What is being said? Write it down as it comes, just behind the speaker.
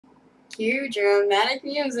Cue dramatic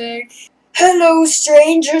music. Hello,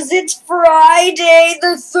 strangers, it's Friday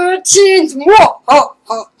the 13th! Whoa, ha,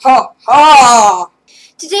 ha, ha, ha!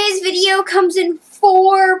 Today's video comes in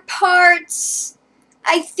 4 parts,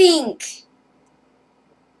 I think.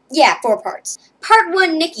 Yeah, 4 parts. Part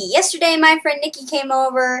 1, Nikki. Yesterday, my friend Nikki came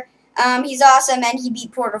over. He's awesome, and he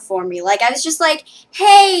beat Portal for me. Like, I was just like,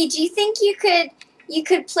 hey, do you think you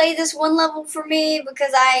could play this one level for me,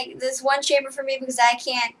 this one chamber for me, because I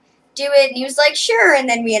can't do it? And he was like, sure. And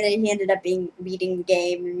then he ended up beating the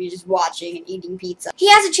game, and we were just watching and eating pizza. He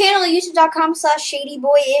has a channel,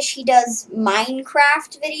 youtube.com/shadyboyish. He does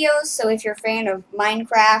Minecraft videos, so if you're a fan of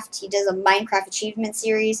Minecraft, he does a Minecraft achievement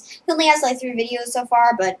series. He only has like 3 videos so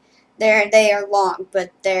far, but they are long, but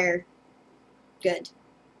they're good.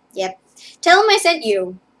 Yep. Tell him I sent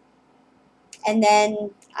you. And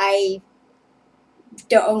then I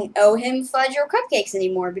don't owe him fudge or cupcakes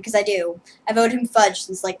anymore, because I do. I've owed him fudge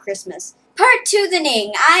since, like, Christmas. Part 2, the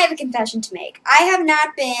Ning. I have a confession to make. I have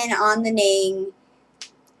not been on the Ning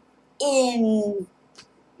in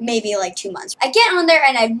maybe, like, 2 months. I get on there,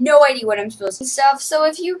 and I have no idea what I'm supposed to do stuff, so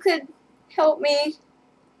if you could help me,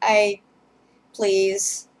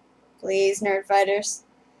 please, nerd fighters.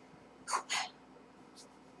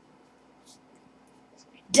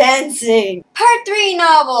 Dancing. Part 3,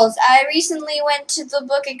 novels. I recently went to the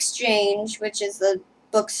book exchange, which is the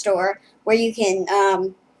bookstore where you can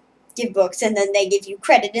give books and then they give you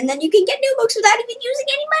credit and then you can get new books without even using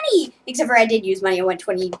any money. Except for I did use money. I went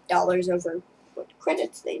 $20 over what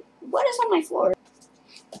credits what is on my floor?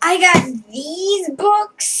 I got these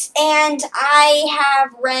books and I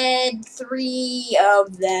have read 3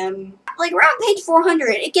 of them. Like around page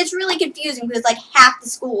 400, it gets really confusing because like half the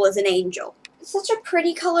school is an angel. It's such a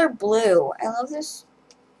pretty color, blue. I love this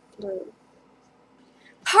blue.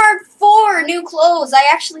 Part 4, new clothes. I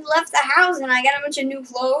actually left the house and I got a bunch of new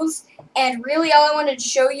clothes. And really all I wanted to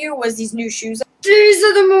show you was these new shoes. These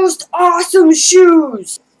are the most awesome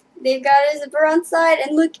shoes! They've got a zipper on side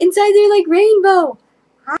and look, inside they're like rainbow.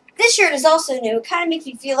 This shirt is also new. It kind of makes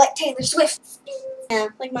me feel like Taylor Swift. Yeah,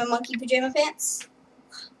 like my monkey pajama pants.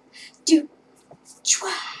 Dude.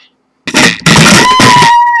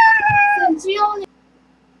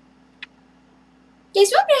 Okay,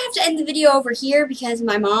 so I'm going to have to end the video over here because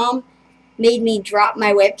my mom made me drop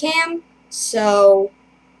my webcam,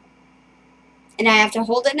 and I have to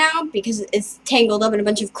hold it now because it's tangled up in a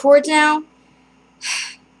bunch of cords now.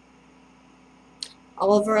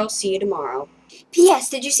 Oliver, I'll see you tomorrow. P.S.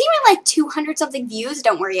 Did you see my like 200-something views?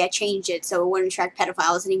 Don't worry, I changed it so it wouldn't attract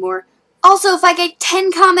pedophiles anymore. Also, if I get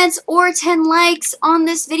 10 comments or 10 likes on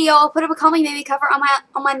this video, I'll put up a comic maybe cover on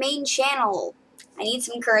my main channel. I need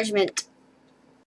some encouragement.